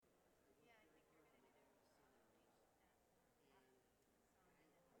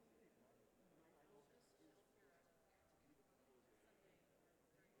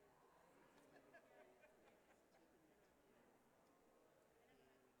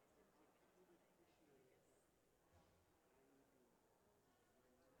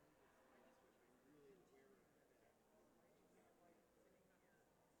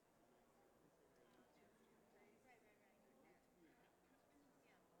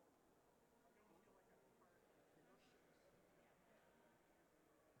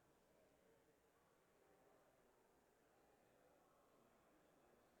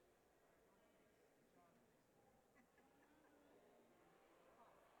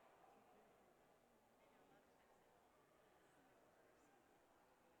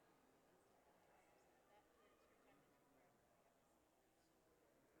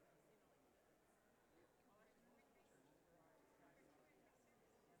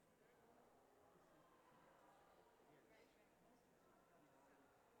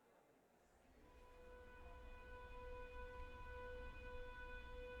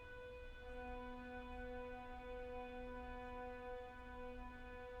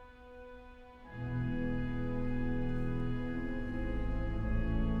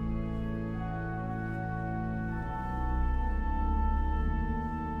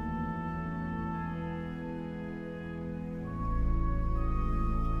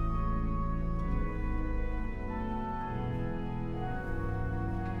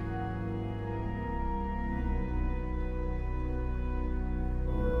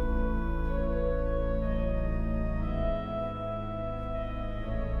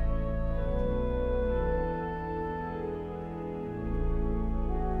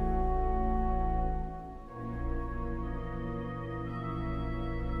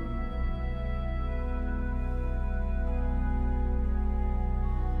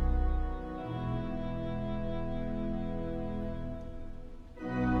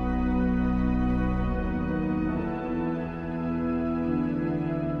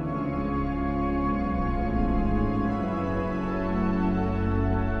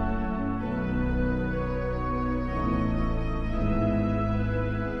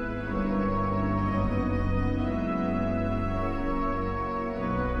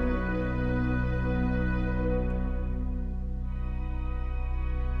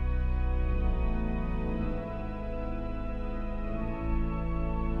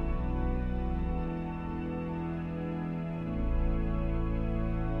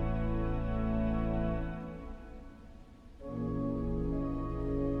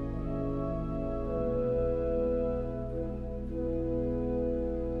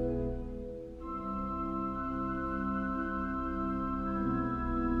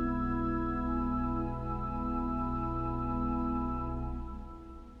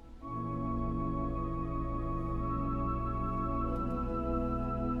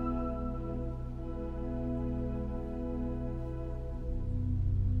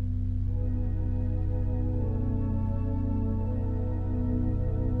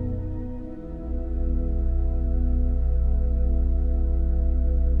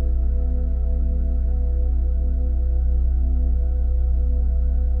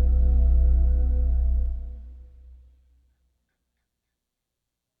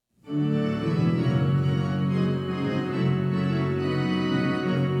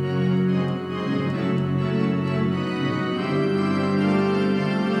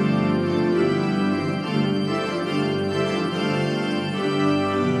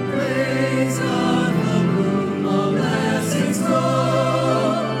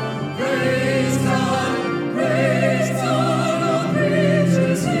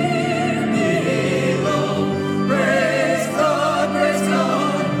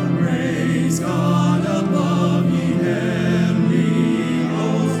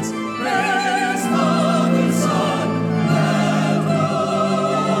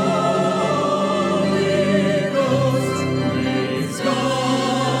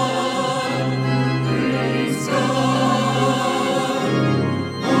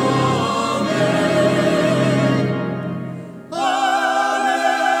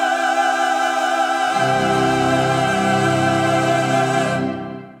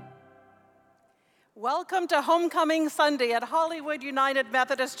Welcome to Homecoming Sunday at Hollywood United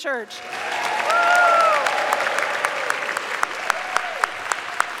Methodist Church.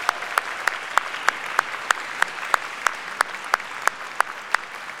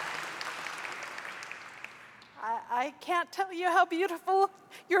 I can't tell you how beautiful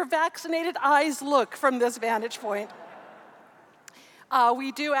your vaccinated eyes look from this vantage point.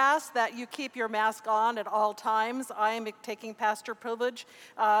 We do ask that you keep your mask on at all times. I am taking pastor privilege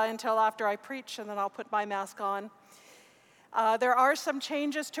until after I preach, and then I'll put my mask on. There are some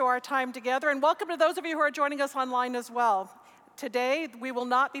changes to our time together, and welcome to those of you who are joining us online as well. Today, we will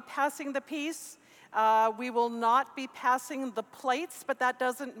not be passing the peace. We will not be passing the plates, but that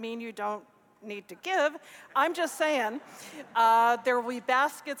doesn't mean you don't need to give. I'm just saying there will be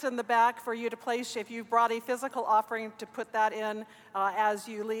baskets in the back for you to place if you brought a physical offering to put that in as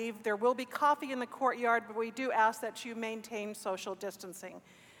you leave. There will be coffee in the courtyard, but we do ask that you maintain social distancing.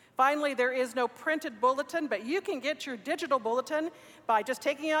 Finally, there is no printed bulletin, but you can get your digital bulletin by just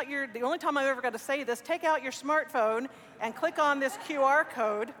taking out the only time I'm ever going to say this, take out your smartphone and click on this QR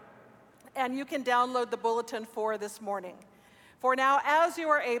code, and you can download the bulletin for this morning. For now, as you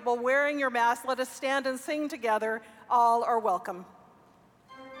are able, wearing your mask, let us stand and sing together, All Are Welcome.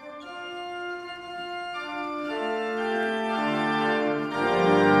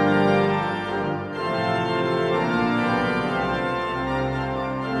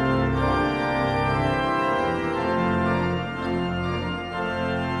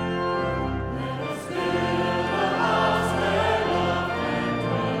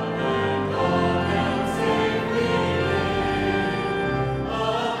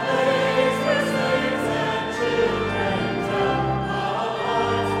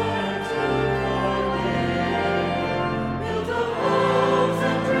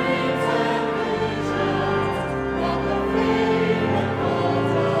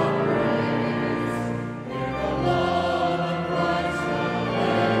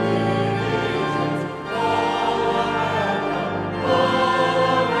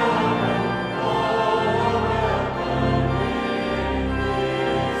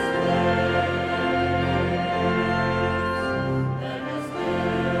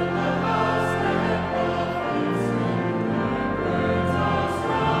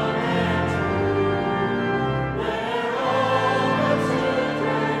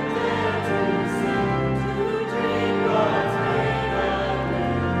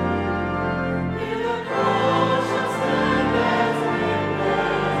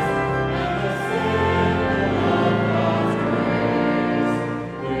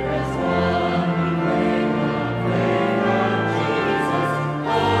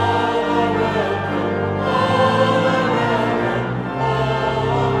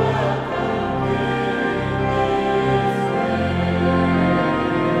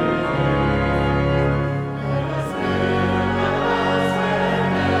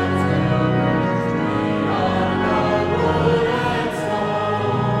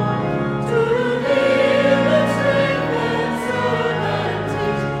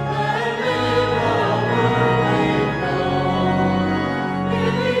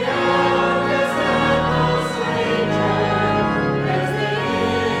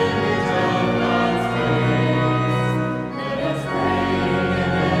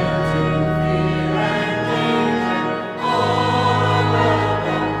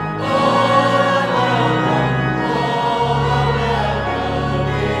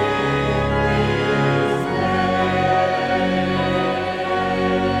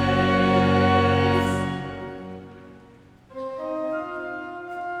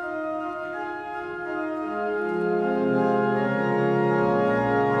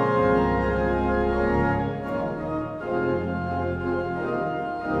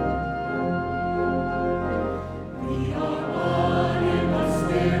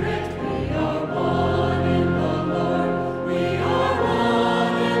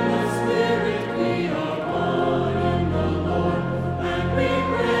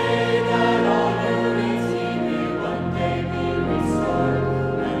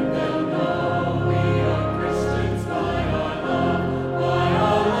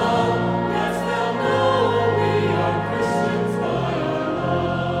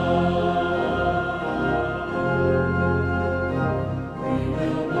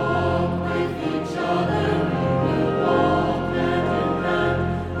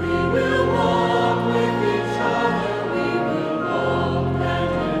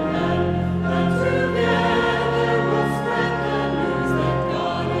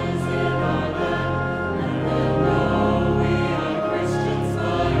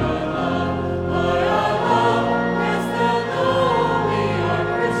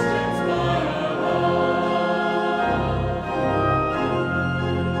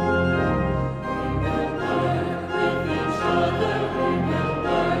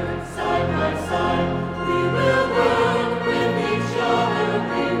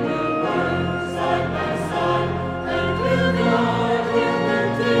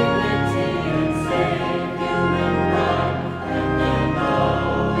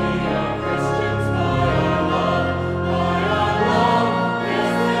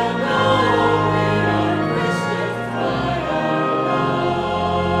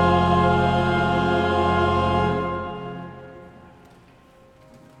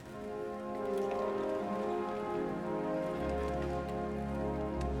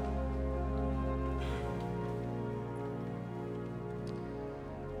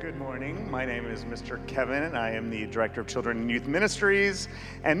 Good morning. My name is Mr. Kevin, and I am the Director of Children and Youth Ministries.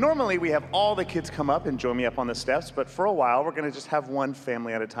 And normally we have all the kids come up and join me up on the steps, but for a while we're going to just have one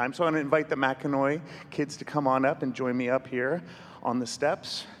family at a time. So I'm going to invite the McEnoy kids to come on up and join me up here on the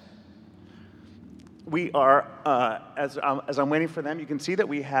steps. We are, as I'm waiting for them, you can see that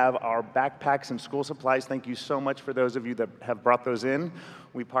we have our backpacks and school supplies. Thank you so much for those of you that have brought those in.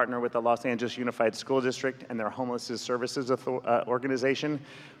 We partner with the Los Angeles Unified School District and their Homeless Services organization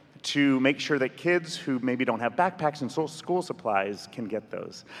to make sure that kids who maybe don't have backpacks and school supplies can get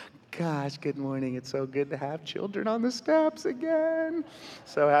those. Gosh, good morning. It's so good to have children on the steps again.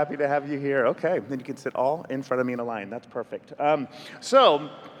 So happy to have you here. Okay, then you can sit all in front of me in a line. That's perfect. So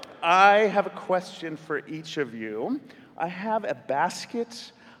I have a question for each of you. I have a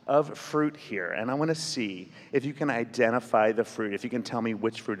basket of fruit here, and I want to see if you can identify the fruit, if you can tell me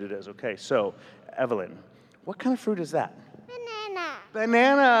which fruit it is. Okay, so Evelyn, what kind of fruit is that? Banana.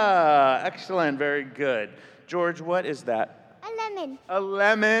 Banana. Excellent. Very good. George, what is that? A lemon. A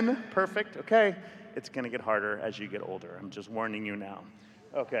lemon. Perfect. Okay. It's going to get harder as you get older. I'm just warning you now.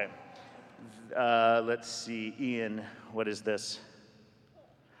 Okay. Let's see. Ian, what is this?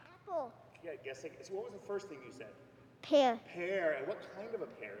 Apple. Yeah, guess. So what was the first thing you said? Pear. Pear. And what kind of a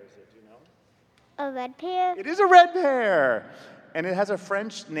pear is it? Do you know? A red pear. It is a red pear. And it has a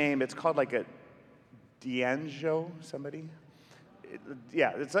French name. It's called like a D'Anjou, somebody?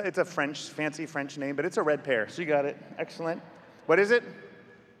 It's a French, fancy French name, but it's a red pear. So you got it. Excellent. What is it?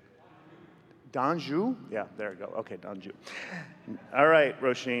 D'Anjou? Yeah, there you go. Okay, D'Anjou. All right,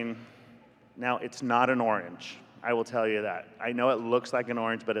 Roisin. Now, it's not an orange. I will tell you that. I know it looks like an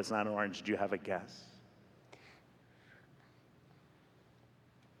orange, but it's not an orange. Do you have a guess?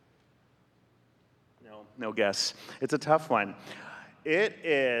 No guess. It's a tough one. It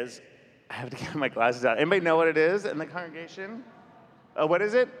is, I have to get my glasses out. Anybody know what it is in the congregation? What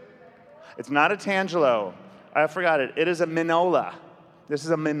is it? It's not a tangelo. I forgot it. It is a minola. This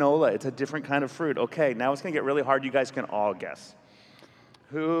is a minola. It's a different kind of fruit. Okay, now it's going to get really hard. You guys can all guess.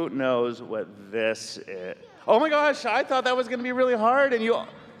 Who knows what this is? Oh my gosh, I thought that was going to be really hard, and you...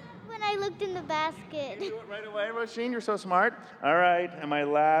 When I looked in the basket. You knew it right away, Roisin. You're so smart. All right, and my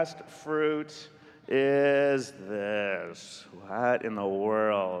last fruit is this. What in the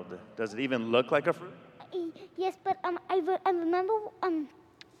world? Does it even look like a fruit? Yes, but I remember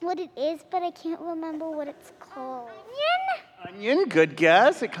what it is, but I can't remember what it's called. Onion? Onion, good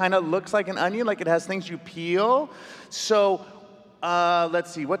guess. It kind of looks like an onion, like it has things you peel. So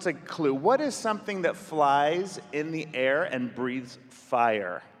let's see, what's a clue? What is something that flies in the air and breathes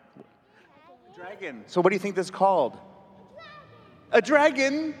fire? A dragon. So what do you think this is called? A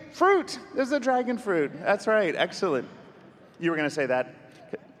dragon fruit. This is a dragon fruit. That's right. Excellent. You were going to say that.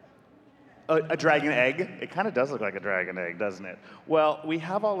 A dragon egg. It kind of does look like a dragon egg, doesn't it? Well, we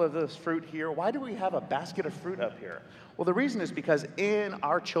have all of this fruit here. Why do we have a basket of fruit up here? Well, the reason is because in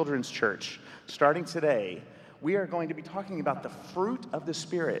our children's church, starting today, we are going to be talking about the fruit of the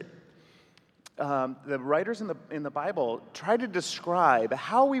Spirit. The writers in the Bible try to describe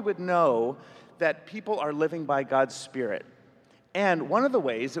how we would know that people are living by God's Spirit. And one of the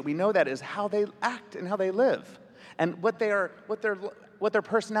ways that we know that is how they act and how they live, and what their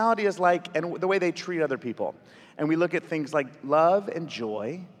personality is like, and the way they treat other people. And we look at things like love and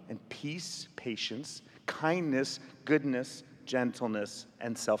joy and peace, patience, kindness, goodness, gentleness,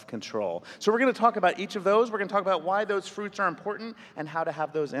 and self-control. So we're going to talk about each of those. We're going to talk about why those fruits are important and how to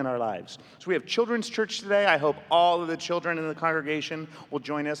have those in our lives. So we have children's church today. I hope all of the children in the congregation will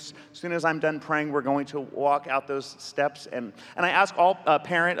join us. As soon as I'm done praying, we're going to walk out those steps. And I ask all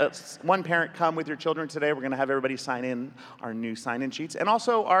one parent come with your children today. We're going to have everybody sign in our new sign-in sheets. And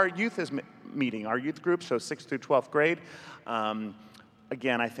also our youth is meeting, our youth group, so 6th through 12th grade.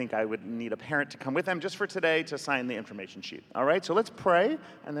 Again, I think I would need a parent to come with them just for today to sign the information sheet. All right, so let's pray,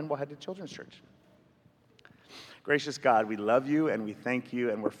 and then we'll head to Children's Church. Gracious God, we love you, and we thank you,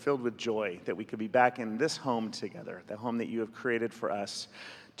 and we're filled with joy that we could be back in this home together, the home that you have created for us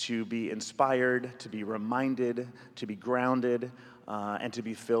to be inspired, to be reminded, to be grounded, and to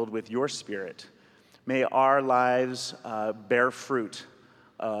be filled with your Spirit. May our lives bear fruit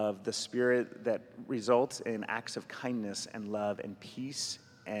of the Spirit that results in acts of kindness and love and peace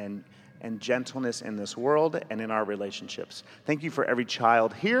and gentleness in this world and in our relationships. Thank you for every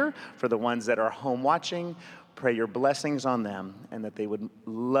child here, for the ones that are home watching. Pray your blessings on them and that they would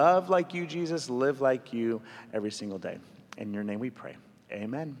love like you, Jesus, live like you every single day. In your name we pray.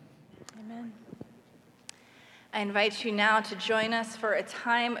 Amen. Amen. I invite you now to join us for a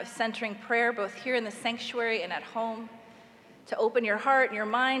time of centering prayer, both here in the sanctuary and at home, to open your heart and your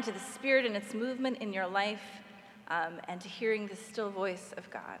mind to the Spirit and its movement in your life. and to hearing the still voice of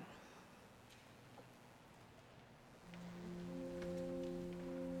God.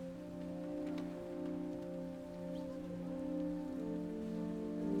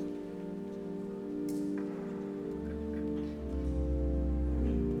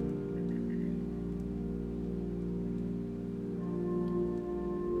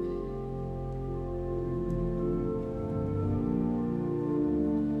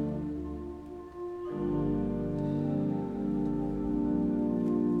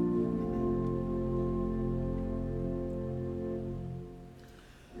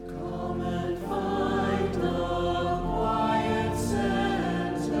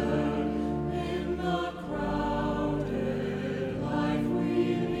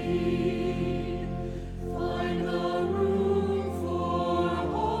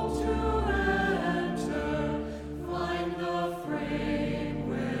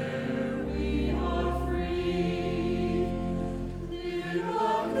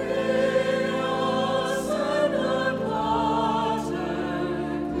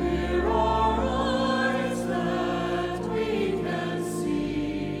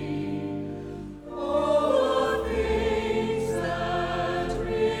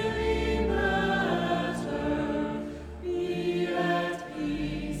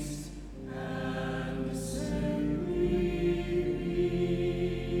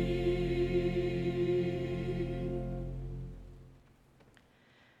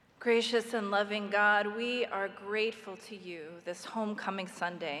 Gracious and loving God, we are grateful to you this homecoming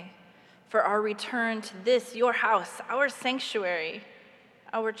Sunday for our return to this, your house, our sanctuary,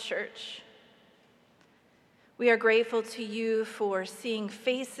 our church. We are grateful to you for seeing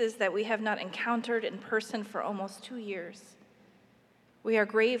faces that we have not encountered in person for almost 2 years. We are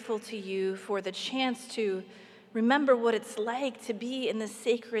grateful to you for the chance to remember what it's like to be in this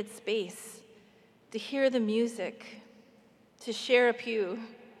sacred space, to hear the music, to share a pew,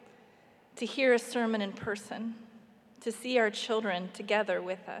 to hear a sermon in person, to see our children together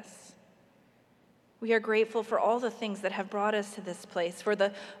with us. We are grateful for all the things that have brought us to this place, for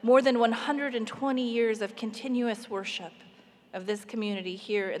the more than 120 years of continuous worship of this community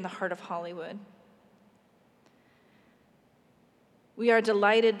here in the heart of Hollywood. We are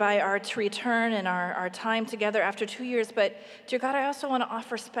delighted by our return and our time together after 2 years, but dear God, I also want to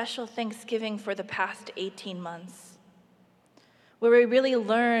offer special thanksgiving for the past 18 months, where we really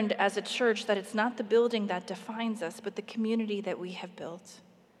learned as a church that it's not the building that defines us, but the community that we have built.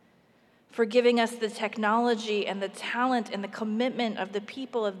 For giving us the technology and the talent and the commitment of the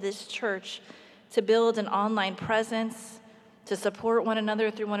people of this church to build an online presence, to support one another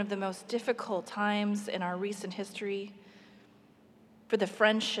through one of the most difficult times in our recent history, for the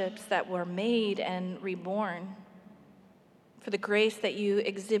friendships that were made and reborn, for the grace that you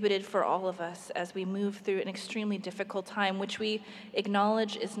exhibited for all of us as we move through an extremely difficult time, which we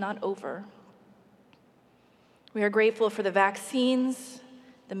acknowledge is not over. We are grateful for the vaccines,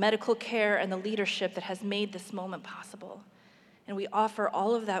 the medical care, and the leadership that has made this moment possible. And we offer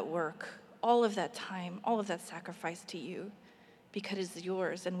all of that work, all of that time, all of that sacrifice to you because it's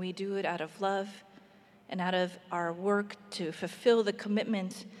yours, and we do it out of love and out of our work to fulfill the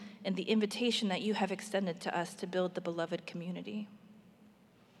commitment and the invitation that you have extended to us to build the beloved community.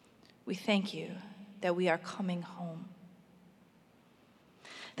 We thank you that we are coming home.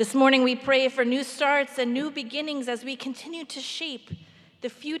 This morning we pray for new starts and new beginnings as we continue to shape the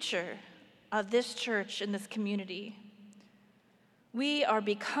future of this church and this community. We are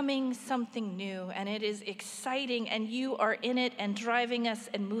becoming something new, and it is exciting, and you are in it and driving us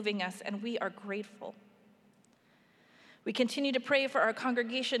and moving us, and we are grateful. We continue to pray for our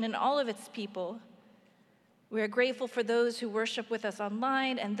congregation and all of its people. We are grateful for those who worship with us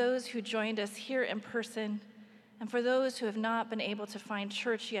online and those who joined us here in person. And for those who have not been able to find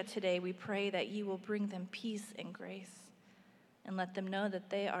church yet today, we pray that you will bring them peace and grace and let them know that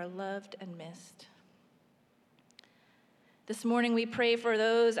they are loved and missed. This morning we pray for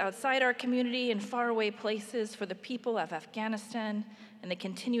those outside our community in faraway places, for the people of Afghanistan and the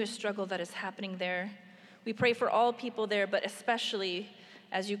continuous struggle that is happening there. We pray for all people there, but especially,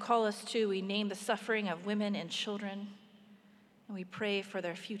 as you call us to, we name the suffering of women and children, and we pray for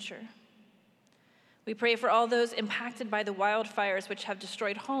their future. We pray for all those impacted by the wildfires which have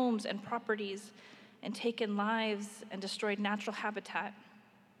destroyed homes and properties and taken lives and destroyed natural habitat.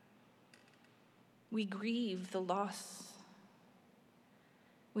 We grieve the loss.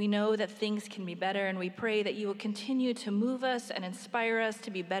 We know that things can be better, and we pray that you will continue to move us and inspire us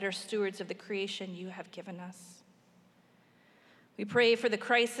to be better stewards of the creation you have given us. We pray for the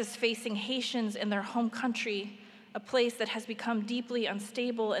crisis facing Haitians in their home country, a place that has become deeply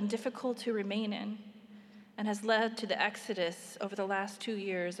unstable and difficult to remain in. and has led to the exodus over the last 2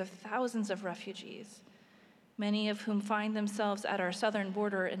 years of thousands of refugees, many of whom find themselves at our southern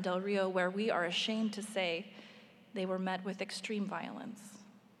border in Del Rio, where we are ashamed to say they were met with extreme violence.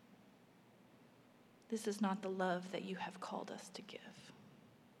 This is not the love that you have called us to give,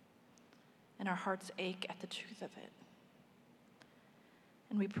 and our hearts ache at the truth of it.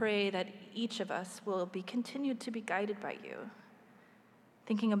 And we pray that each of us will be continued to be guided by you,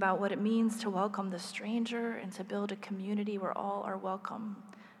 thinking about what it means to welcome the stranger and to build a community where all are welcome,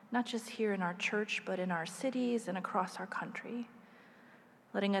 not just here in our church, but in our cities and across our country,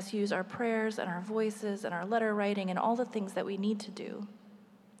 letting us use our prayers and our voices and our letter writing and all the things that we need to do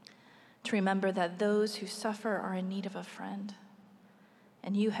to remember that those who suffer are in need of a friend,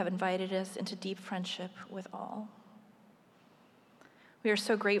 and you have invited us into deep friendship with all. We are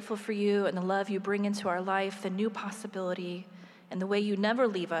so grateful for you and the love you bring into our life, the new possibility, and the way you never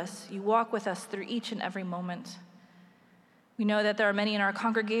leave us. You walk with us through each and every moment. We know that there are many in our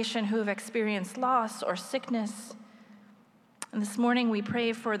congregation who have experienced loss or sickness. And this morning we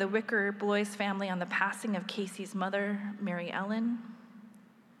pray for the Wicker Blois family on the passing of Casey's mother, Mary Ellen.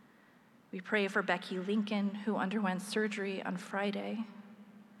 We pray for Becky Lincoln, who underwent surgery on Friday.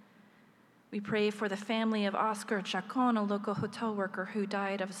 We pray for the family of Oscar Chacon, a local hotel worker who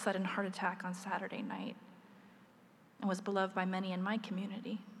died of a sudden heart attack on Saturday night and was beloved by many in my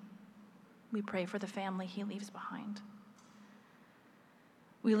community. We pray for the family he leaves behind.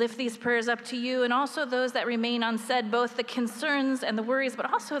 We lift these prayers up to you and also those that remain unsaid, both the concerns and the worries,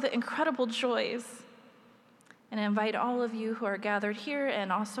 but also the incredible joys. And I invite all of you who are gathered here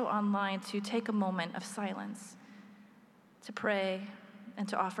and also online to take a moment of silence, to pray, and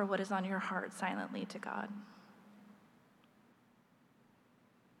to offer what is on your heart silently to God.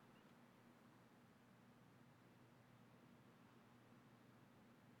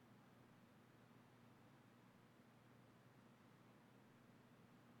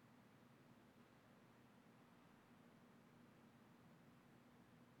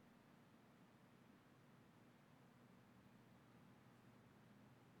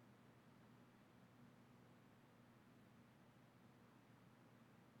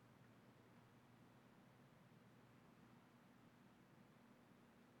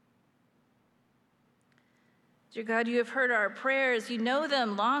 Dear God, you have heard our prayers. You know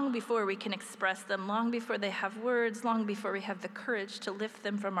them long before we can express them, long before they have words, long before we have the courage to lift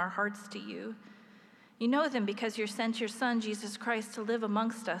them from our hearts to you. You know them because you sent your Son, Jesus Christ, to live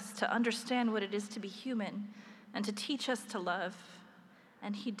amongst us, to understand what it is to be human, and to teach us to love.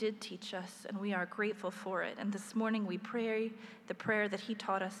 And he did teach us, and we are grateful for it. And this morning we pray the prayer that he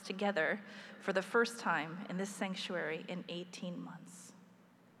taught us together for the first time in this sanctuary in 18 months.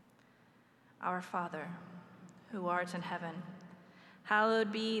 Our Father, who art in heaven,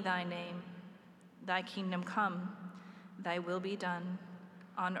 hallowed be thy name. Thy kingdom come, thy will be done,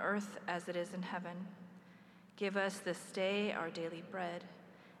 on earth as it is in heaven. Give us this day our daily bread,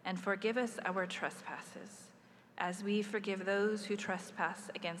 and forgive us our trespasses, as we forgive those who trespass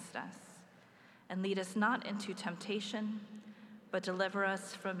against us. And lead us not into temptation, but deliver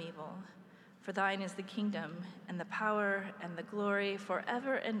us from evil. For thine is the kingdom, and the power, and the glory,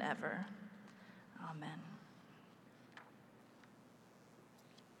 forever and ever. Amen.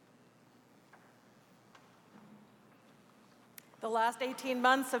 The last 18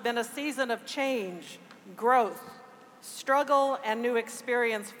 months have been a season of change, growth, struggle, and new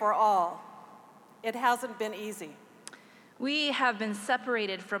experience for all. It hasn't been easy. We have been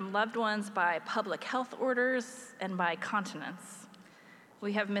separated from loved ones by public health orders and by continents.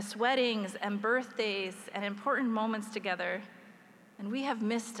 We have missed weddings and birthdays and important moments together, and we have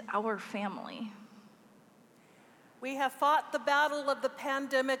missed our family. We have fought the battle of the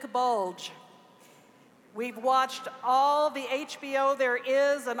pandemic bulge. We've watched all the HBO there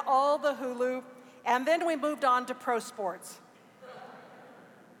is and all the Hulu, and then we moved on to pro sports.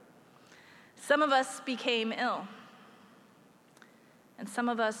 Some of us became ill, and some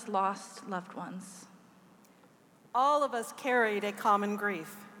of us lost loved ones. All of us carried a common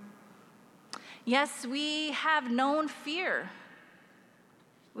grief. Yes, we have known fear.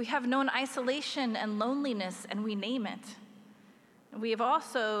 We have known isolation and loneliness, and we name it. And we have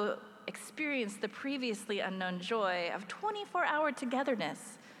also experienced the previously unknown joy of 24-hour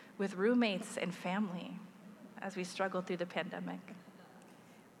togetherness with roommates and family as we struggle through the pandemic.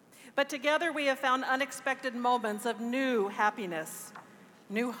 But together we have found unexpected moments of new happiness,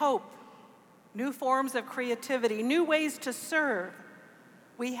 new hope, new forms of creativity, new ways to serve.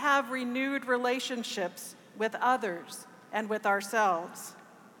 We have renewed relationships with others and with ourselves.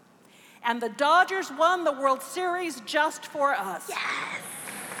 And the Dodgers won the World Series just for us. Yes!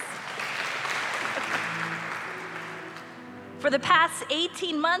 For the past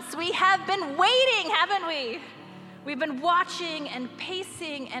 18 months, we have been waiting, haven't we? We've been watching and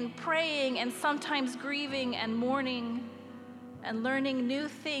pacing and praying and sometimes grieving and mourning and learning new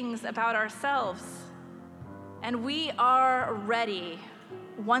things about ourselves. And we are ready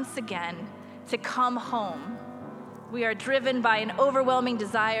once again to come home. We are driven by an overwhelming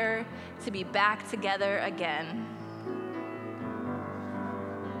desire to be back together again.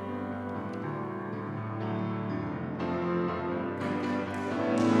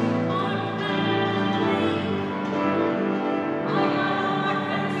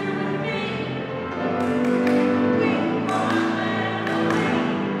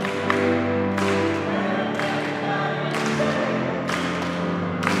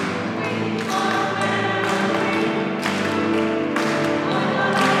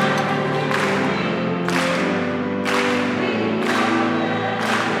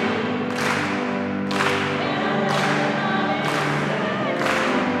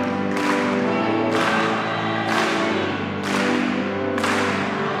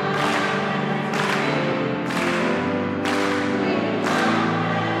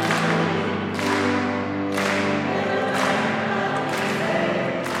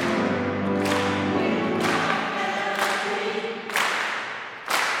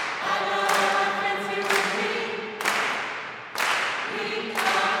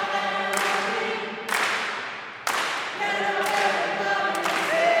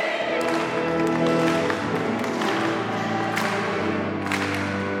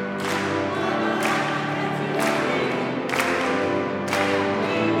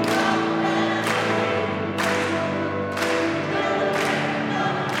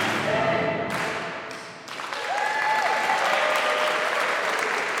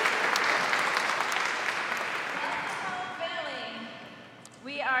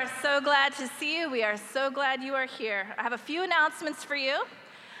 Glad to see you. We are so glad you are here. I have a few announcements for you.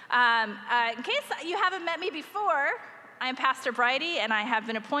 In case you haven't met me before, I'm Pastor Bridie, and I have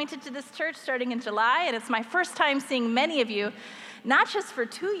been appointed to this church starting in July, and it's my first time seeing many of you, not just for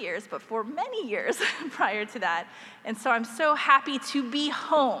 2 years, but for many years prior to that. And so I'm so happy to be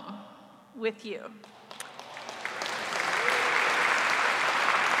home with you.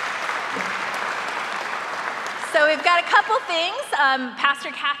 So we've got a couple things.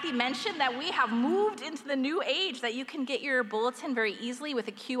 Pastor Kathy mentioned that we have moved into the new age, that you can get your bulletin very easily with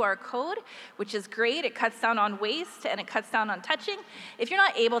a QR code, which is great. It cuts down on waste and it cuts down on touching. If you're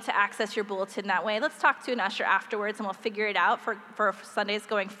not able to access your bulletin that way, let's talk to an usher afterwards and we'll figure it out for Sundays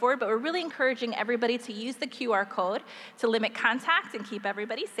going forward. But we're really encouraging everybody to use the QR code to limit contact and keep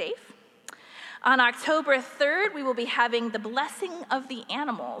everybody safe. On October 3rd, we will be having the Blessing of the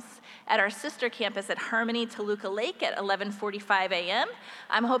Animals at our sister campus at Harmony Toluca Lake at 11:45 a.m.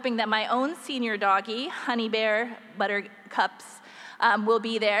 I'm hoping that my own senior doggie, Honey Bear Buttercups, will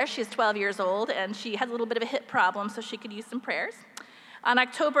be there. She's 12 years old, and she has a little bit of a hip problem, so she could use some prayers. On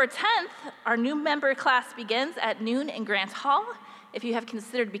October 10th, our new member class begins at noon in Grant Hall. If you have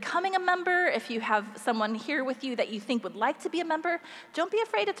considered becoming a member, if you have someone here with you that you think would like to be a member, don't be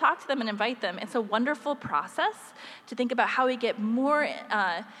afraid to talk to them and invite them. It's a wonderful process to think about how we get more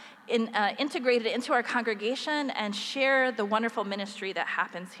integrated into our congregation and share the wonderful ministry that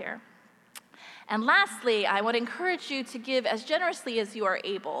happens here. And lastly, I want to encourage you to give as generously as you are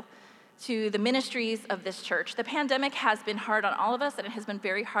able to the ministries of this church. The pandemic has been hard on all of us, and it has been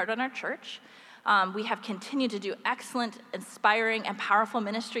very hard on our church. We have continued to do excellent, inspiring, and powerful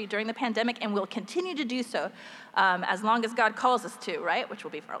ministry during the pandemic, and we'll continue to do so as long as God calls us to, right? Which will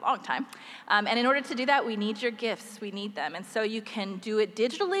be for a long time. And in order to do that, we need your gifts. We need them. And so you can do it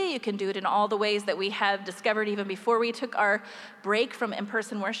digitally. You can do it in all the ways that we have discovered even before we took our break from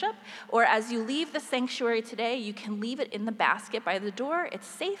in-person worship. Or as you leave the sanctuary today, you can leave it in the basket by the door. It's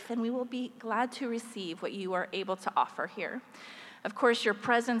safe, and we will be glad to receive what you are able to offer here. Of course, your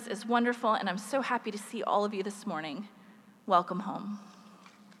presence is wonderful, and I'm so happy to see all of you this morning. Welcome home.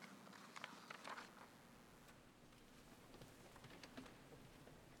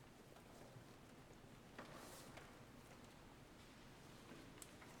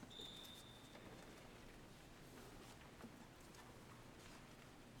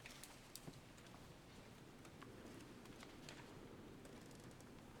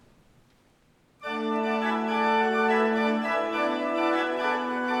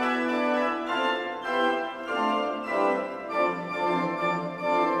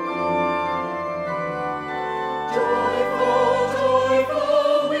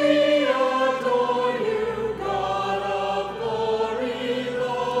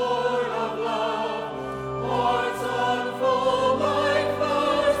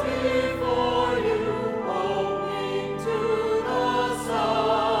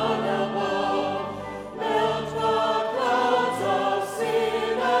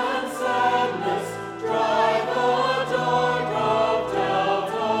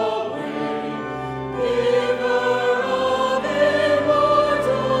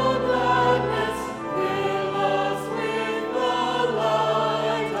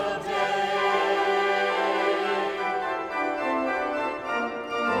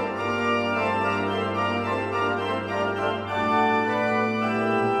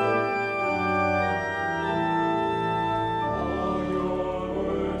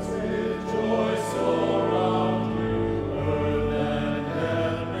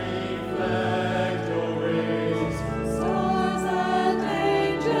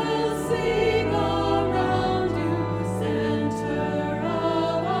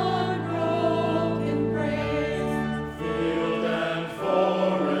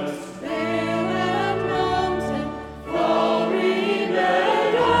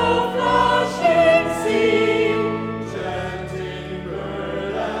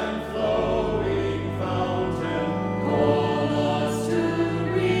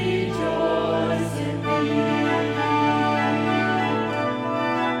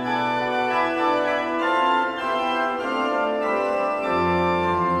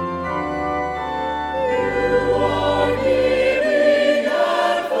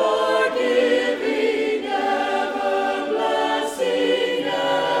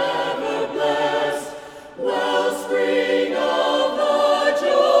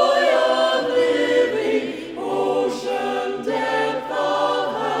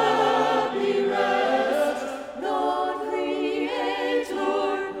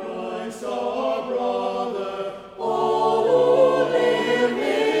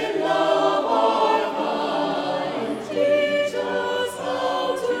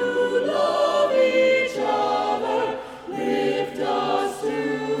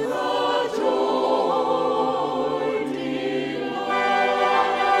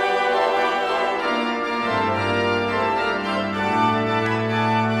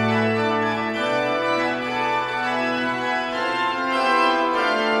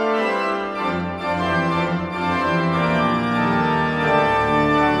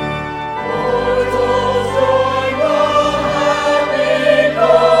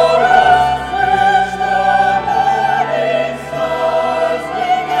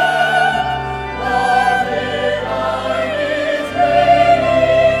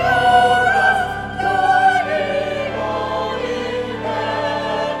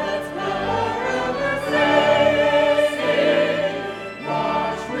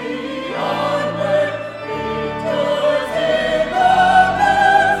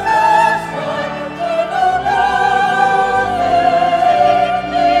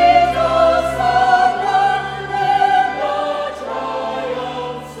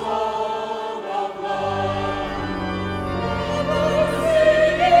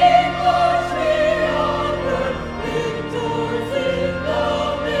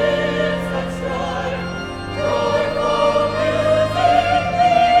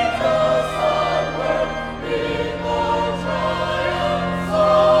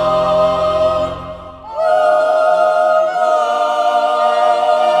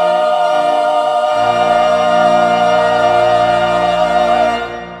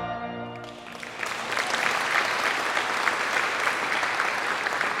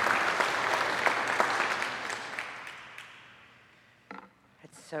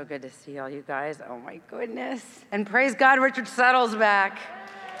 so good to see all you guys. Oh my goodness. And praise God, Richard Settle's back.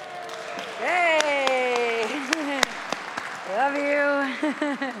 Hey! Love you.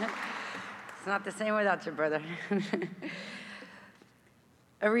 It's not the same without you, brother.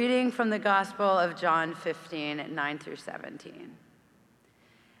 A reading from the Gospel of John 15, 9 through 17.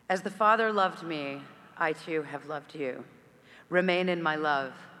 As the Father loved me, I too have loved you. Remain in my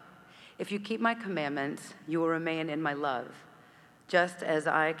love. If you keep my commandments, you will remain in my love, just as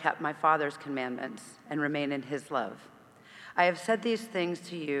I kept my Father's commandments and remain in his love. I have said these things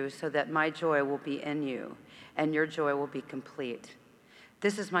to you so that my joy will be in you and your joy will be complete.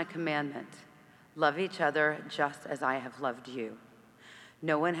 This is my commandment. Love each other just as I have loved you.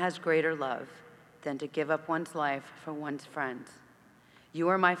 No one has greater love than to give up one's life for one's friends. You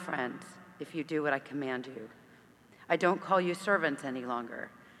are my friends if you do what I command you. I don't call you servants any longer,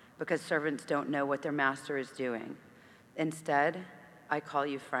 because servants don't know what their master is doing. Instead, I call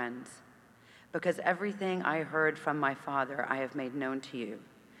you friends, because everything I heard from my Father I have made known to you.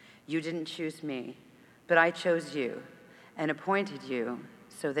 You didn't choose me, but I chose you and appointed you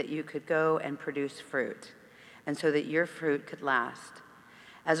so that you could go and produce fruit, and so that your fruit could last.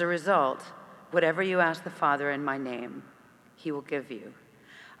 As a result, whatever you ask the Father in my name, he will give you.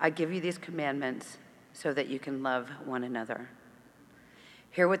 I give you these commandments so that you can love one another.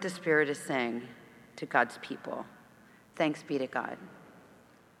 Hear what the Spirit is saying to God's people. Thanks be to God.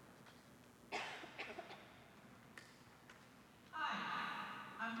 Hi,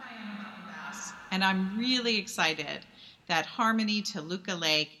 I'm Diana Bass, and I'm really excited that Harmony Toluca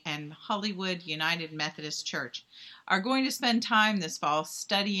Lake and Hollywood United Methodist Church are going to spend time this fall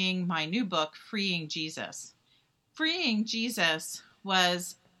studying my new book, Freeing Jesus. Freeing Jesus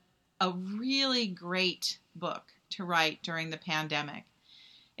was a really great book to write during the pandemic.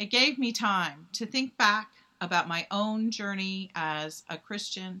 It gave me time to think back about my own journey as a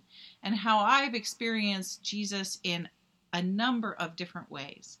Christian and how I've experienced Jesus in a number of different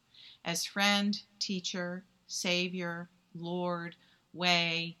ways, as friend, teacher, Savior, Lord,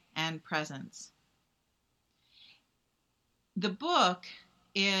 way, and presence. The book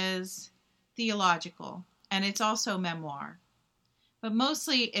is theological, and it's also memoir. But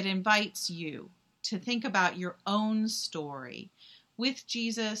mostly it invites you to think about your own story with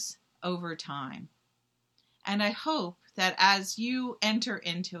Jesus over time. And I hope that as you enter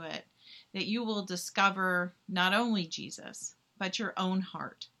into it, that you will discover not only Jesus, but your own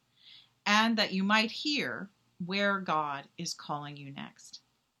heart, and that you might hear where God is calling you next.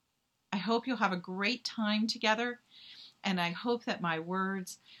 I hope you'll have a great time together, and I hope that my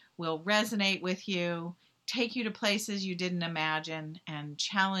words will resonate with you, take you to places you didn't imagine, and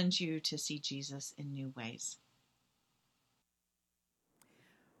challenge you to see Jesus in new ways.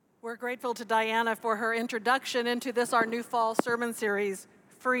 We're grateful to Diana for her introduction into this, our new fall sermon series,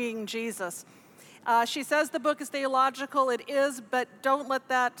 Freeing Jesus. She says the book is theological. It is, but don't let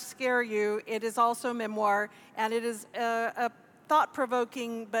that scare you. It is also memoir, and it is a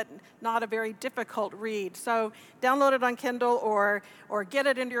thought-provoking but not a very difficult read. So download it on Kindle or get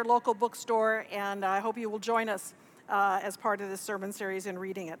it into your local bookstore, and I hope you will join us as part of this sermon series in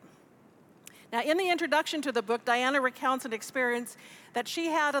reading it. Now, in the introduction to the book, Diana recounts an experience that she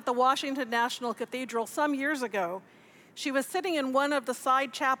had at the Washington National Cathedral some years ago. She was sitting in one of the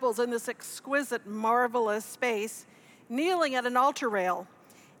side chapels in this exquisite, marvelous space, kneeling at an altar rail,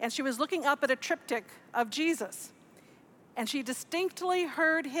 and she was looking up at a triptych of Jesus. And she distinctly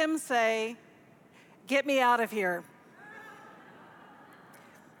heard him say, "Get me out of here."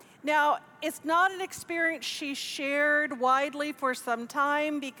 Now, it's not an experience she shared widely for some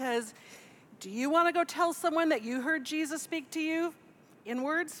time, because do you want to go tell someone that you heard Jesus speak to you in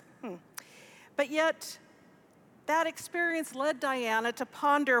words? But yet, that experience led Diana to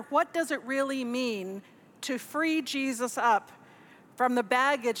ponder, what does it really mean to free Jesus up from the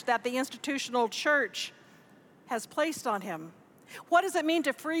baggage that the institutional church has placed on him? What does it mean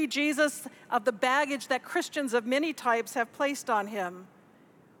to free Jesus of the baggage that Christians of many types have placed on him?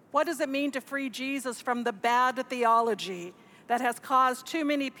 What does it mean to free Jesus from the bad theology that has caused too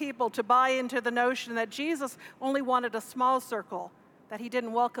many people to buy into the notion that Jesus only wanted a small circle, that he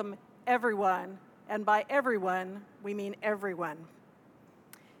didn't welcome everyone, and by everyone, we mean everyone?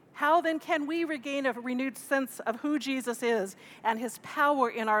 How then can we regain a renewed sense of who Jesus is and his power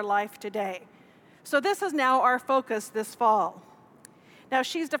in our life today? So this is now our focus this fall. Now,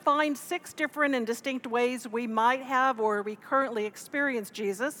 she's defined 6 different and distinct ways we might have or we currently experience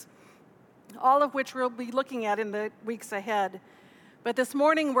Jesus, all of which we'll be looking at in the weeks ahead. But this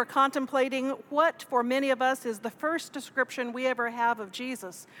morning, we're contemplating what, for many of us, is the first description we ever have of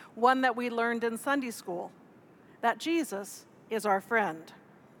Jesus, one that we learned in Sunday school, that Jesus is our friend.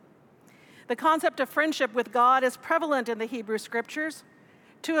 The concept of friendship with God is prevalent in the Hebrew Scriptures.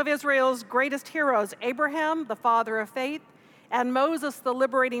 Two of Israel's greatest heroes, Abraham, the father of faith, and Moses, the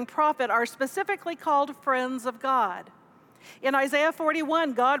liberating prophet, are specifically called friends of God. In Isaiah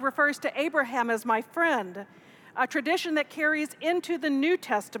 41, God refers to Abraham as my friend, a tradition that carries into the New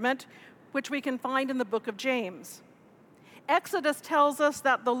Testament, which we can find in the book of James. Exodus tells us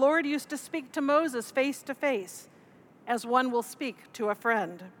that the Lord used to speak to Moses face to face, as one will speak to a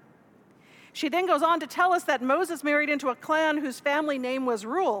friend. She then goes on to tell us that Moses married into a clan whose family name was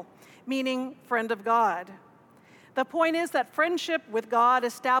Reuel, meaning friend of God. The point is that friendship with God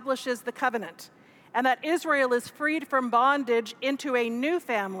establishes the covenant, and that Israel is freed from bondage into a new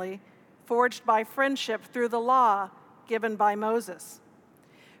family forged by friendship through the law given by Moses.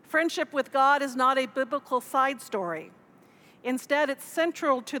 Friendship with God is not a biblical side story. Instead, it's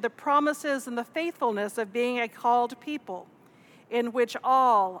central to the promises and the faithfulness of being a called people, in which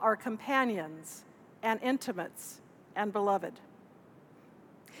all are companions and intimates and beloved.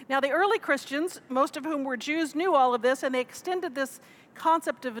 Now, the early Christians, most of whom were Jews, knew all of this, and they extended this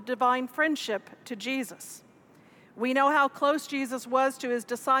concept of divine friendship to Jesus. We know how close Jesus was to his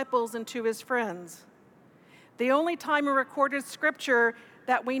disciples and to his friends. The only time in recorded scripture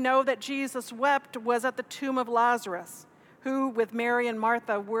that we know that Jesus wept was at the tomb of Lazarus, who, with Mary and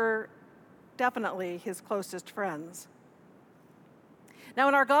Martha, were definitely his closest friends. Now,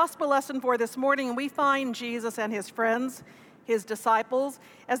 in our gospel lesson for this morning, we find Jesus and his friends, his disciples,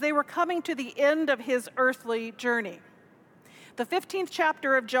 as they were coming to the end of his earthly journey. The 15th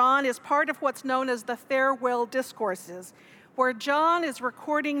chapter of John is part of what's known as the farewell discourses, where John is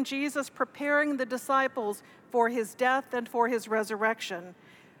recording Jesus preparing the disciples for his death and for his resurrection,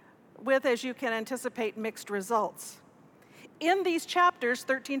 with, as you can anticipate, mixed results. In these chapters,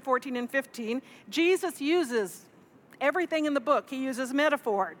 13, 14, and 15, Jesus uses everything in the book. He uses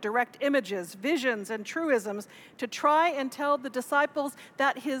metaphor, direct images, visions, and truisms to try and tell the disciples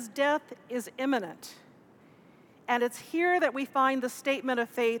that his death is imminent. And it's here that we find the statement of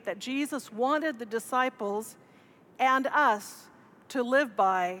faith that Jesus wanted the disciples and us to live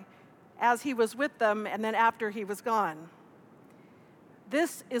by as he was with them and then after he was gone.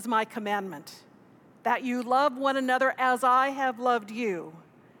 This is my commandment, that you love one another as I have loved you.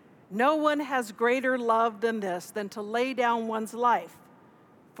 No one has greater love than this, than to lay down one's life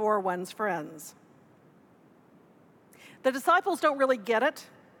for one's friends. The disciples don't really get it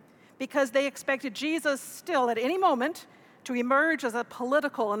because they expected Jesus still at any moment to emerge as a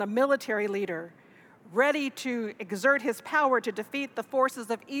political and a military leader, ready to exert his power to defeat the forces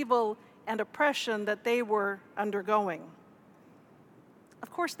of evil and oppression that they were undergoing.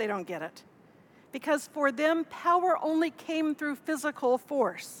 Of course they don't get it, because for them, power only came through physical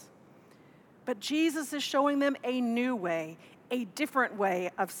force. But Jesus is showing them a new way, a different way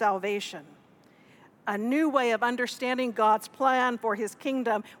of salvation, a new way of understanding God's plan for his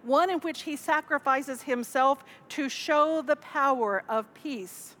kingdom, one in which he sacrifices himself to show the power of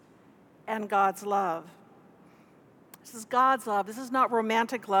peace and God's love. This is God's love. This is not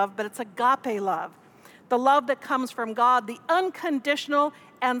romantic love, but it's agape love, the love that comes from God, the unconditional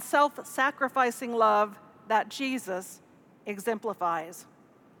and self-sacrificing love that Jesus exemplifies.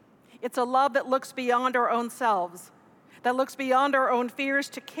 It's a love that looks beyond our own selves, that looks beyond our own fears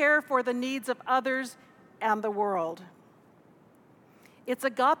to care for the needs of others and the world. It's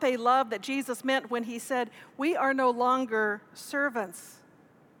agape love that Jesus meant when he said, we are no longer servants,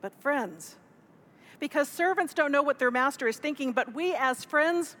 but friends. Because servants don't know what their master is thinking, but we as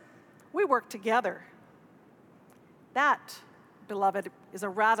friends, we work together. That, beloved, is a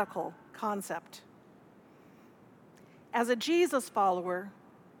radical concept. As a Jesus follower,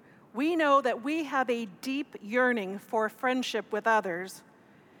 we know that we have a deep yearning for friendship with others,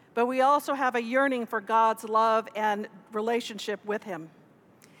 but we also have a yearning for God's love and relationship with him.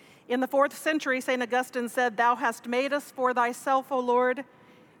 In the 4th century, St. Augustine said, "Thou hast made us for thyself, O Lord,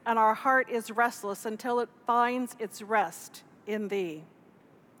 and our heart is restless until it finds its rest in thee."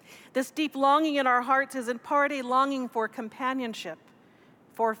 This deep longing in our hearts is in part a longing for companionship,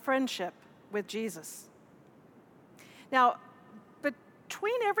 for friendship with Jesus. Now,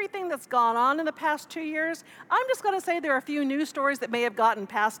 between everything that's gone on in the past 2 years, I'm just going to say there are a few news stories that may have gotten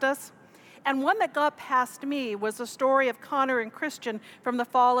past us. And one that got past me was the story of Connor and Christian from the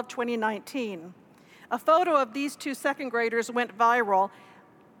fall of 2019. A photo of these two second graders went viral.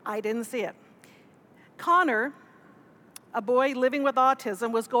 I didn't see it. Connor, a boy living with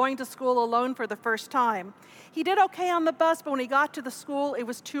autism, was going to school alone for the first time. He did okay on the bus, but when he got to the school, it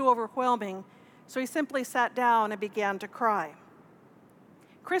was too overwhelming. So he simply sat down and began to cry.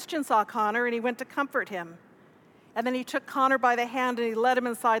 Christian saw Connor and he went to comfort him. And then he took Connor by the hand and he led him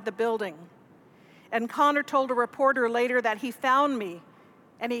inside the building And Connor told a reporter later that he found me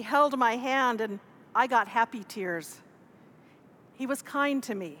and he held my hand and I got happy tears. He was kind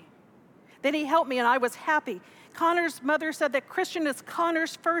to me. Then he helped me and I was happy. Connor's mother said that Christian is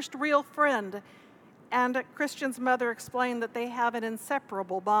Connor's first real friend. And Christian's mother explained that they have an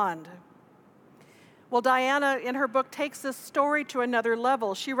inseparable bond. Well, Diana, in her book, takes this story to another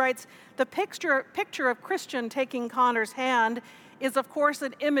level. She writes, the picture of Christian taking Connor's hand is, of course,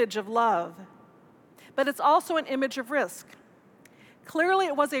 an image of love. But it's also an image of risk. Clearly,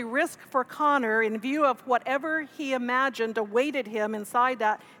 it was a risk for Connor in view of whatever he imagined awaited him inside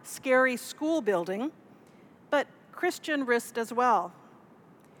that scary school building. But Christian risked as well.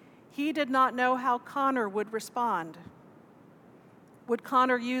 He did not know how Connor would respond. Would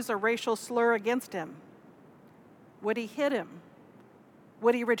Connor use a racial slur against him? Would he hit him?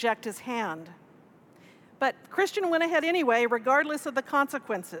 Would he reject his hand? But Christian went ahead anyway, regardless of the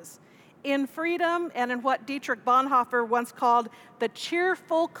consequences, in freedom and in what Dietrich Bonhoeffer once called the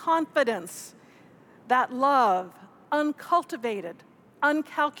cheerful confidence that love, uncultivated,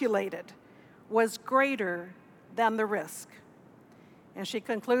 uncalculated, was greater than the risk. And she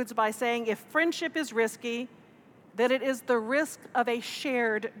concludes by saying, if friendship is risky, that it is the risk of a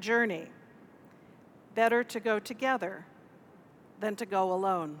shared journey. Better to go together than to go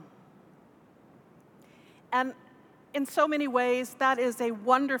alone. And in so many ways, that is a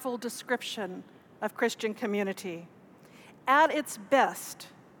wonderful description of Christian community. At its best,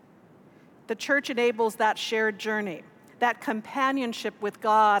 the church enables that shared journey, that companionship with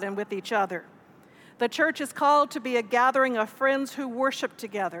God and with each other. The church is called to be a gathering of friends who worship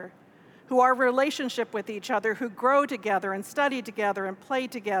together, who are in relationship with each other, who grow together and study together and play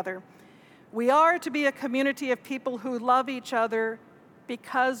together. We are to be a community of people who love each other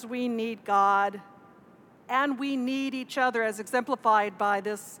because we need God and we need each other, as exemplified by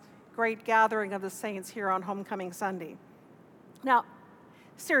this great gathering of the saints here on Homecoming Sunday. Now,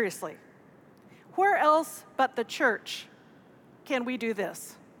 seriously, where else but the church can we do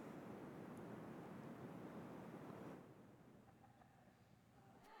this?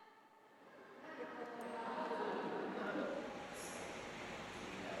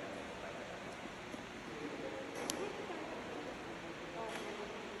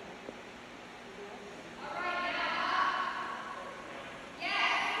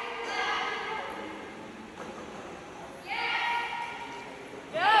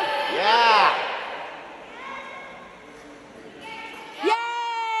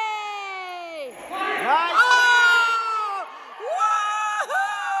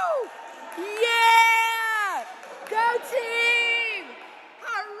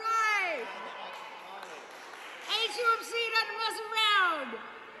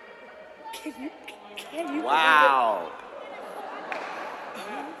 Wow.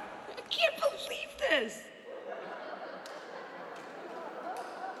 I can't believe this.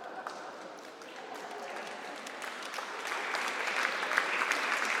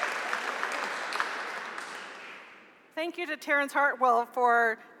 Thank you to Terrence Hartwell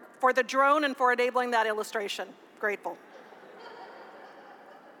for the drone and for enabling that illustration. Grateful.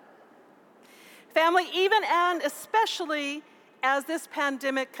 Family, even and especially as this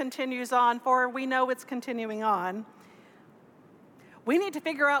pandemic continues on, for we know it's continuing on, we need to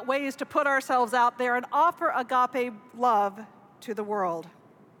figure out ways to put ourselves out there and offer agape love to the world.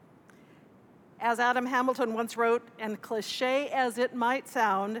 As Adam Hamilton once wrote, and cliche as it might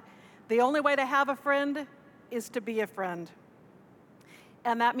sound, the only way to have a friend is to be a friend.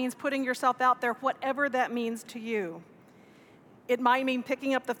 And that means putting yourself out there, whatever that means to you. It might mean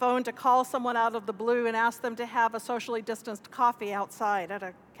picking up the phone to call someone out of the blue and ask them to have a socially distanced coffee outside at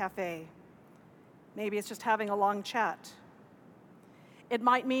a cafe. Maybe it's just having a long chat. It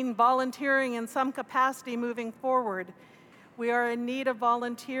might mean volunteering in some capacity moving forward. We are in need of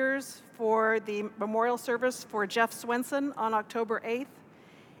volunteers for the memorial service for Jeff Swenson on October 8th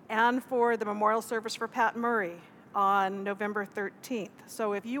and for the memorial service for Pat Murray on November 13th.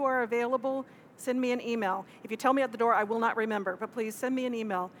 So if you are available, send me an email. If you tell me at the door, I will not remember, but please send me an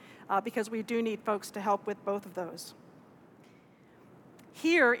email because we do need folks to help with both of those.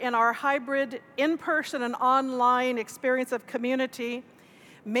 Here in our hybrid in-person and online experience of community,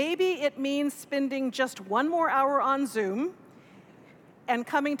 maybe it means spending just one more hour on Zoom and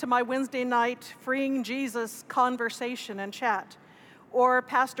coming to my Wednesday night Freeing Jesus conversation and chat, or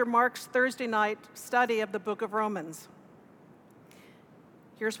Pastor Mark's Thursday night study of the book of Romans.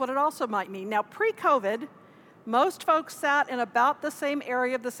 Here's what it also might mean. Now, pre-COVID, most folks sat in about the same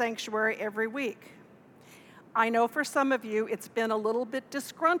area of the sanctuary every week. I know for some of you, it's been a little bit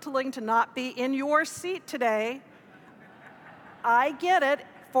disgruntling to not be in your seat today. I get it.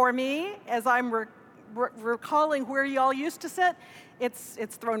 For me, as I'm recalling where you all used to sit, it's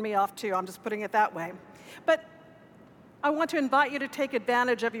thrown me off too. I'm just putting it that way. But I want to invite you to take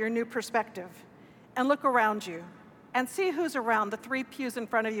advantage of your new perspective and look around you and see who's around, the 3 pews in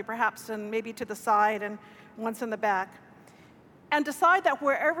front of you perhaps, and maybe to the side and once in the back. And decide that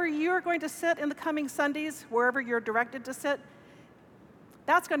wherever you're going to sit in the coming Sundays, wherever you're directed to sit,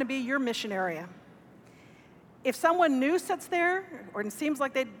 that's going to be your mission area. If someone new sits there, or it seems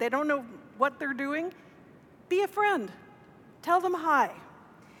like they don't know what they're doing, be a friend. Tell them hi.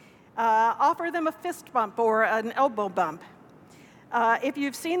 Offer them a fist bump or an elbow bump. If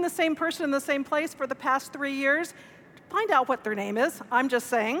you've seen the same person in the same place for the past 3 years, find out what their name is. I'm just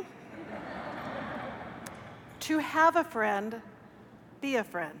saying. To have a friend, be a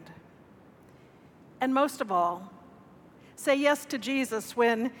friend. And most of all, say yes to Jesus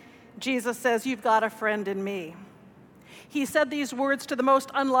when Jesus says, "You've got a friend in me." He said these words to the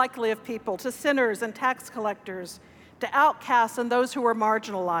most unlikely of people, to sinners and tax collectors, to outcasts and those who were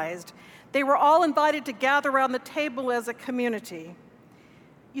marginalized. They were all invited to gather around the table as a community.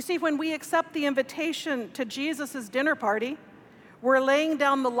 You see, when we accept the invitation to Jesus' dinner party, we're laying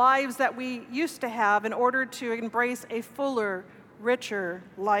down the lives that we used to have in order to embrace a fuller, richer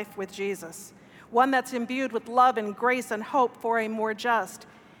life with Jesus, one that's imbued with love and grace and hope for a more just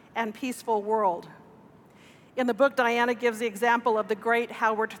and peaceful world. In the book, Diana gives the example of the great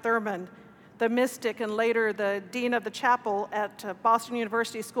Howard Thurman, the mystic and later the dean of the chapel at Boston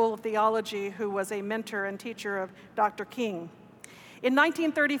University School of Theology, who was a mentor and teacher of Dr. King. In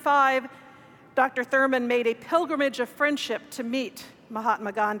 1935, Dr. Thurman made a pilgrimage of friendship to meet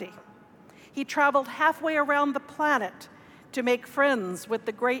Mahatma Gandhi. He traveled halfway around the planet to make friends with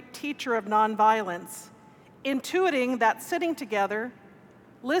the great teacher of nonviolence, intuiting that sitting together,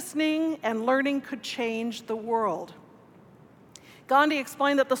 listening and learning could change the world. Gandhi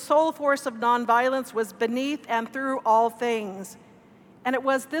explained that the sole force of nonviolence was beneath and through all things. And it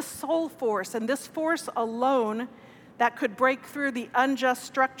was this sole force and this force alone that could break through the unjust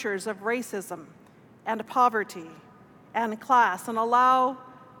structures of racism and poverty and class and allow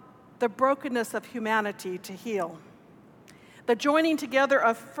the brokenness of humanity to heal. The joining together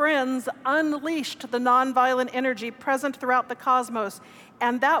of friends unleashed the nonviolent energy present throughout the cosmos,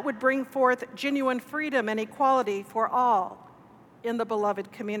 and that would bring forth genuine freedom and equality for all in the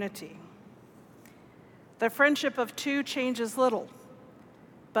beloved community. The friendship of 2 changes little,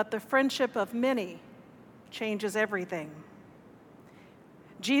 but the friendship of many changes everything.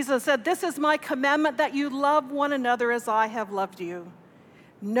 Jesus said, "This is my commandment, that you love one another as I have loved you.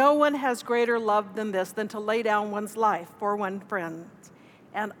 No one has greater love than this, than to lay down one's life for one's friends.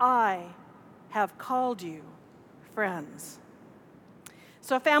 And I have called you friends."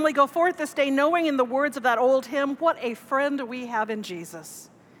 So family, go forth this day knowing in the words of that old hymn, what a friend we have in Jesus.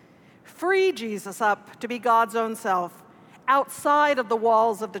 Free Jesus up to be God's own self, outside of the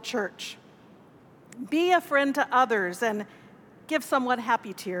walls of the church. Be a friend to others and give someone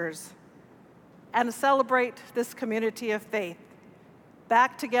happy tears. And celebrate this community of faith,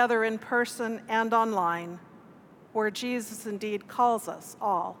 back together in person and online, where Jesus indeed calls us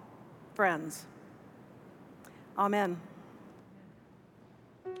all friends. Amen.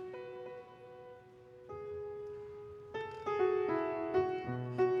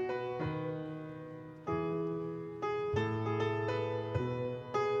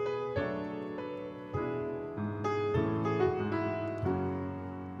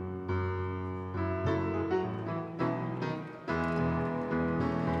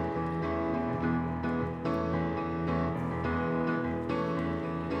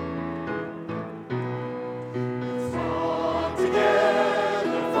 Fall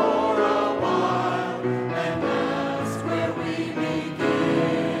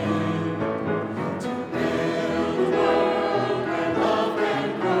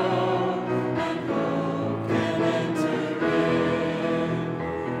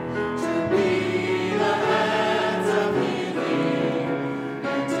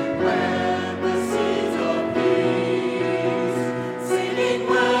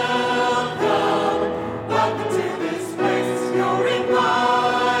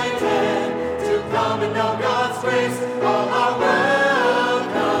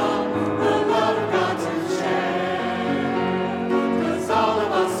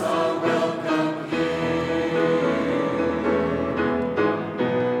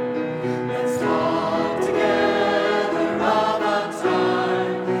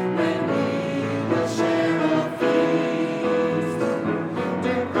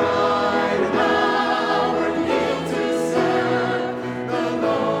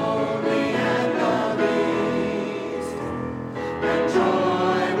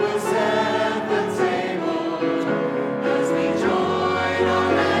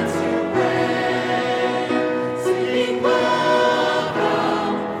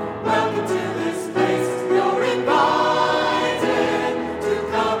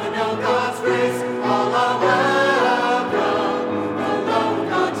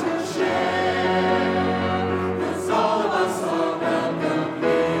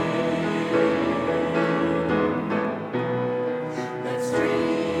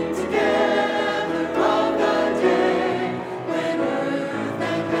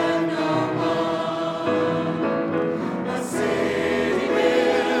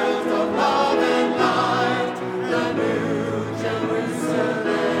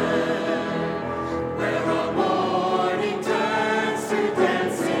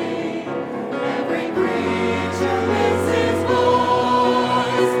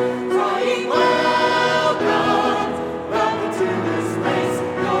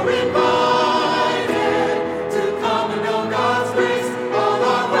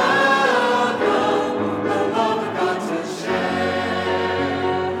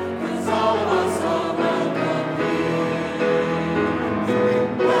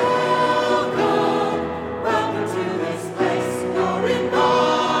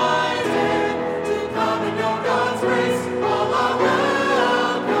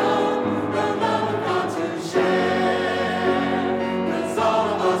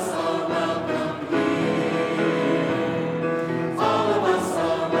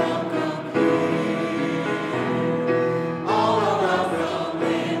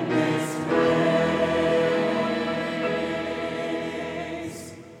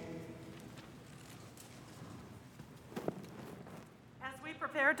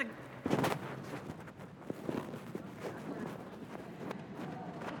prepare to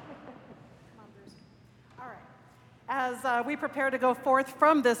As we prepare to go forth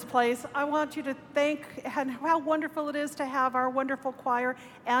from this place, I want you to think and how wonderful it is to have our wonderful choir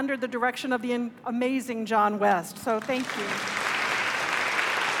under the direction of the amazing John West. So thank you.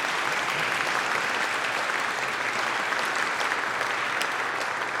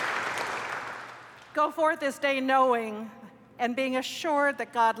 Go forth this day knowing and being assured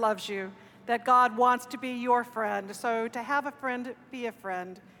that God loves you, that God wants to be your friend. So to have a friend,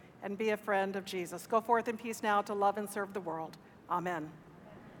 and be a friend of Jesus. Go forth in peace now to love and serve the world. Amen.